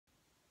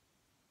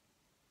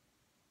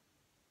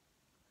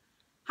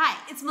Hi,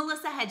 it's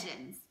Melissa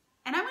Hedgens,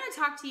 and I'm going to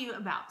talk to you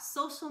about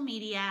social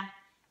media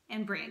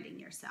and branding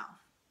yourself.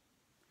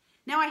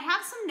 Now, I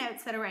have some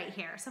notes that are right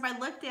here, so if I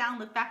look down,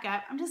 look back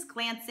up, I'm just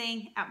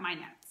glancing at my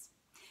notes.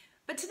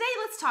 But today,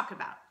 let's talk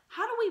about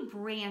how do we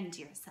brand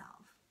yourself?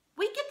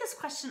 We get this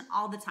question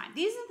all the time.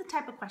 These are the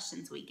type of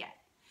questions we get.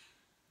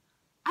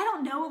 I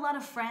don't know a lot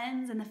of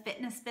friends in the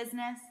fitness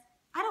business.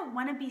 I don't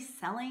want to be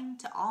selling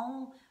to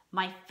all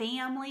my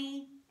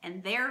family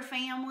and their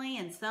family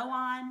and so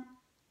on.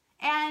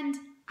 And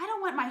I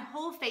don't want my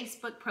whole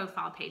Facebook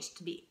profile page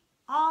to be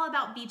all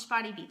about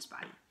Beachbody,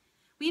 Beachbody.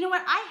 Well, you know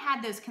what? I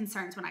had those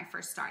concerns when I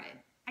first started.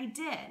 I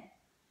did.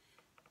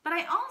 But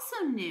I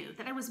also knew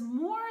that I was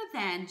more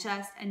than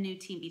just a new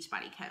Team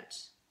Beachbody coach.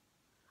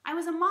 I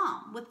was a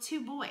mom with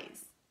 2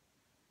 boys.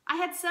 I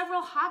had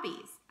several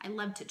hobbies. I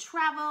love to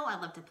travel. I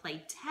love to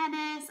play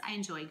tennis. I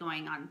enjoy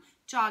going on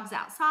jogs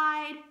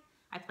outside.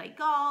 I play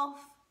golf.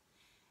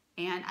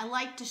 And I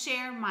like to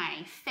share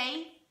my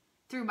faith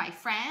through my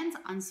friends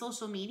on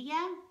social media.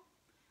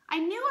 I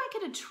knew I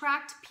could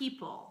attract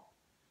people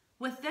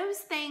with those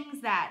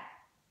things that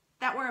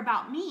were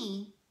about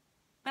me,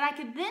 but I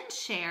could then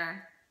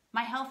share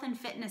my health and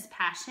fitness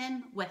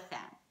passion with them.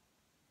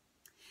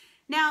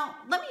 Now,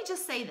 let me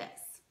just say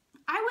this.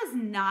 I was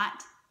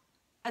not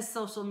a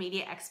social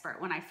media expert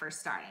when I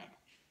first started.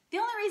 The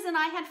only reason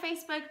I had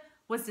Facebook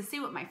was to see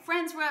what my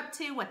friends were up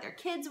to, what their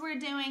kids were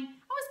doing.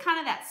 I was kind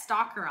of that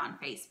stalker on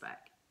Facebook.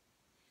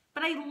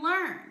 But I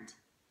learned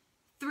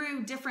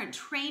through different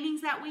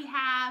trainings that we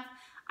have.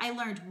 I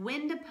learned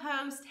when to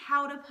post,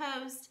 how to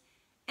post,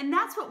 and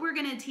that's what we're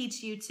going to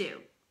teach you too.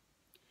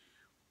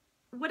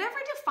 Whatever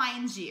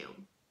defines you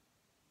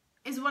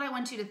is what I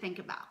want you to think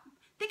about.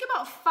 Think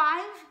about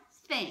 5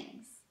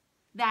 things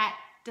that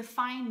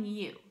define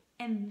you,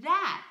 and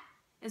that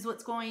is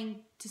what's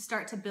going to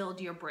start to build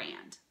your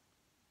brand.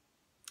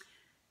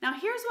 Now,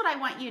 here's what I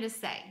want you to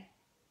say.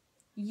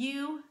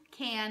 You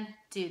can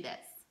do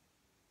this.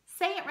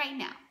 Say it right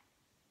now.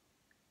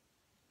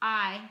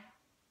 I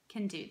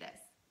can do this.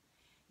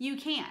 You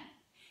can.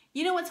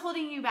 You know what's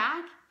holding you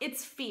back?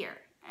 It's fear.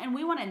 And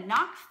we want to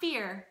knock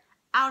fear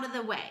out of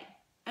the way.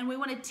 And we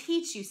want to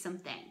teach you some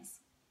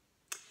things.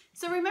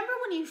 So remember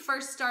when you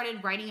first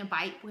started riding a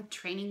bike with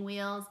training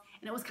wheels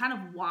and it was kind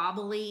of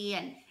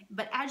wobbly,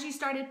 but as you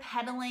started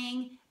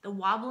pedaling, the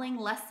wobbling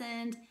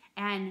lessened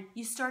and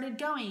you started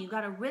going, you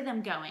got a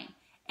rhythm going,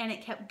 and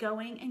it kept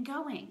going and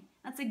going.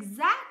 That's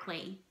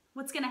exactly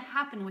what's going to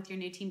happen with your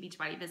new Team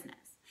Beachbody business.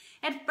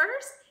 At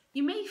first,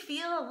 you may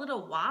feel a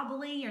little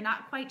wobbly. You're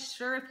not quite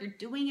sure if you're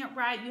doing it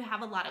right. You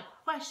have a lot of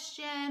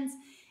questions.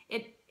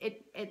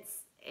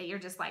 You're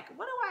just like,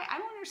 I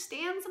don't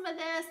understand some of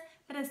this.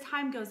 But as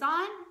time goes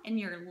on and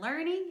you're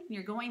learning and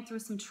you're going through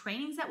some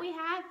trainings that we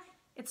have,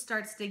 it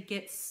starts to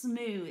get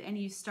smooth and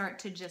you start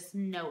to just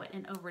know it.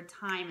 And over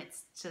time,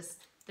 it's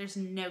just, there's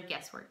no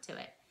guesswork to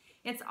it.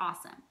 It's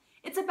awesome.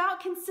 It's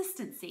about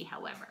consistency,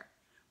 however.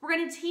 We're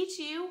going to teach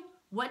you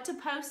what to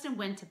post and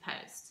when to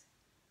post.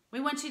 We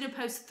want you to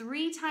post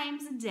 3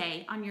 times a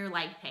day on your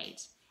like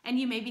page. And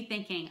you may be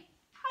thinking,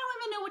 I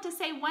don't even know what to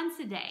say once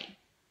a day.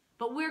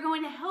 But we're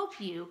going to help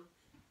you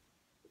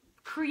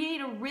create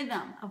a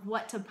rhythm of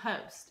what to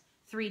post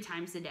 3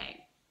 times a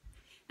day.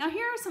 Now,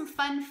 here are some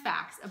fun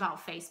facts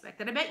about Facebook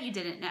that I bet you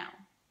didn't know.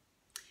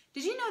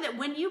 Did you know that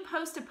when you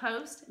post a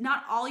post,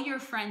 not all your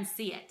friends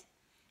see it?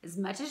 As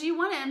much as you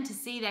want them to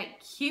see that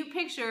cute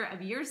picture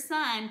of your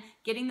son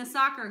getting the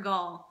soccer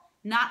goal,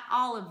 not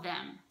all of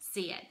them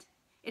see it.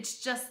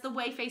 It's just the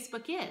way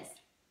Facebook is.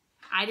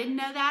 I didn't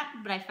know that,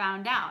 but I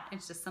found out.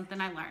 It's just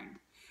something I learned.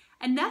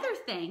 Another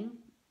thing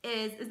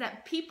is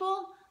that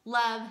people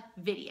love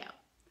video.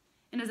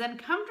 And as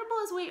uncomfortable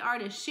as we are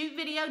to shoot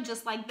video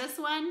just like this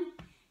one,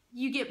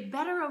 you get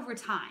better over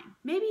time.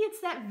 Maybe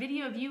it's that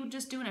video of you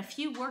just doing a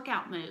few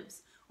workout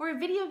moves or a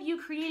video of you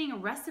creating a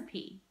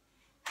recipe.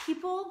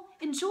 People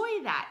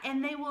enjoy that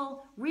and they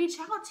will reach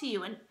out to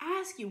you and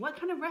ask you, what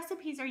kind of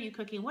recipes are you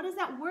cooking? What is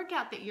that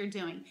workout that you're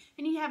doing?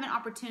 And you have an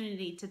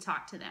opportunity to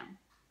talk to them.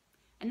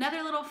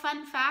 Another little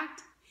fun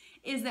fact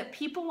is that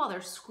people, while they're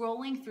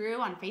scrolling through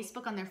on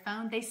Facebook on their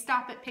phone, they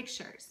stop at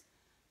pictures.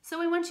 So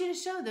we want you to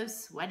show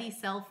those sweaty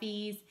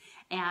selfies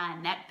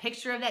and that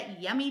picture of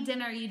that yummy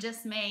dinner you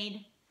just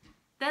made.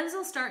 Those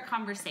will start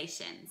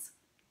conversations.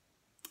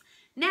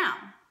 Now,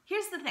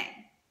 here's the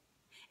thing.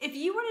 If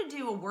you were to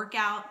do a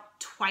workout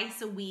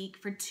twice a week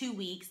for 2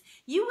 weeks,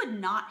 you would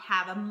not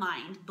have a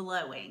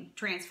mind-blowing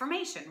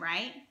transformation,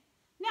 right?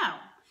 No.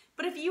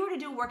 But if you were to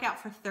do a workout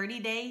for 30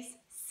 days,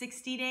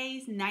 60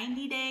 days,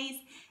 90 days,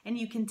 and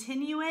you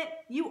continue it,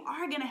 you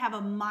are going to have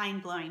a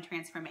mind-blowing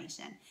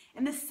transformation.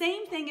 And the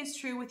same thing is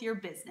true with your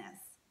business.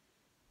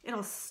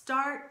 It'll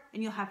start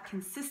and you'll have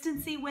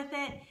consistency with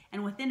it,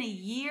 and within a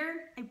year,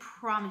 I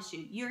promise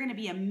you, you're going to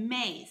be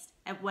amazed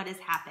at what has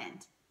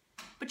happened.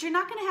 But you're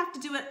not going to have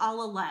to do it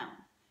all alone.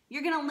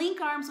 You're going to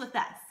link arms with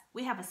us.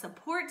 We have a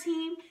support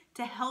team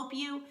to help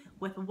you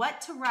with what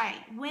to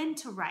write, when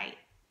to write.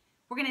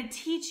 We're going to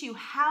teach you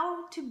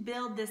how to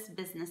build this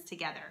business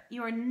together.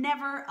 You are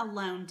never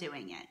alone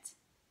doing it.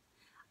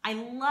 I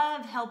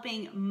love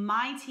helping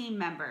my team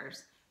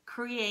members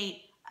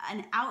create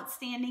an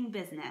outstanding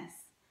business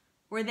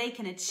where they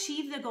can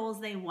achieve the goals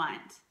they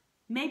want.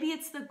 Maybe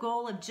it's the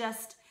goal of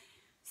just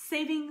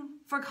saving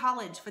for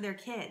college for their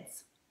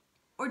kids,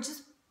 or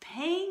just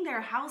paying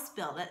their house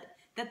bill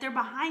that they're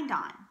behind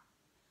on,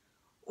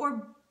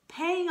 or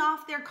paying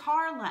off their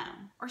car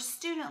loan or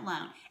student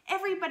loan.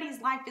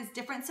 Everybody's life is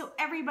different, so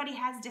everybody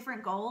has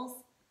different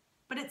goals,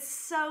 but it's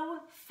so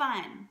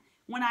fun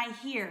when I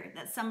hear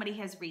that somebody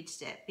has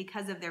reached it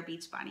because of their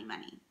Beachbody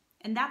money.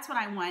 And that's what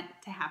I want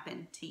to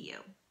happen to you.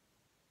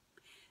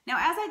 Now,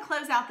 as I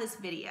close out this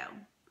video,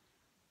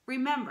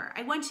 remember,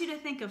 I want you to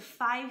think of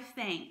 5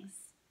 things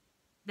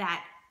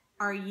that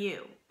are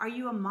you. Are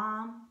you a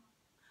mom?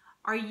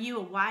 Are you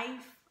a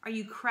wife? Are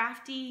you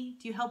crafty?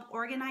 Do you help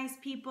organize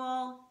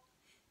people?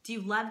 Do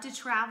you love to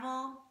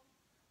travel?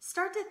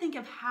 Start to think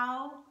of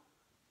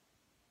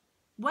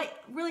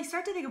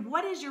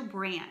what is your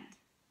brand?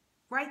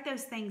 Write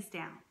those things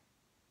down.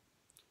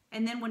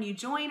 And then when you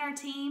join our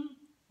team,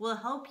 we'll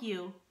help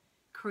you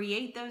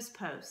create those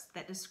posts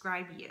that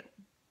describe you.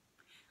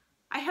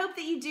 I hope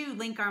that you do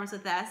link arms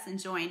with us and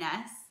join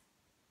us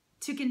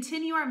to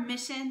continue our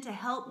mission to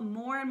help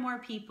more and more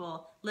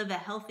people live a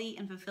healthy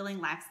and fulfilling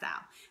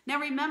lifestyle. Now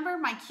remember,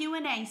 my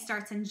Q&A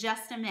starts in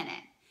just a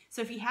minute.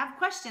 So if you have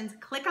questions,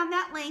 click on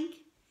that link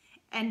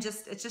and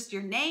it's just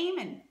your name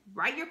and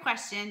write your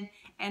question,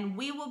 and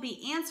we will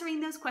be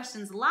answering those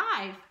questions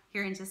live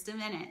here in just a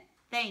minute.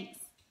 Thanks.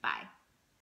 Bye.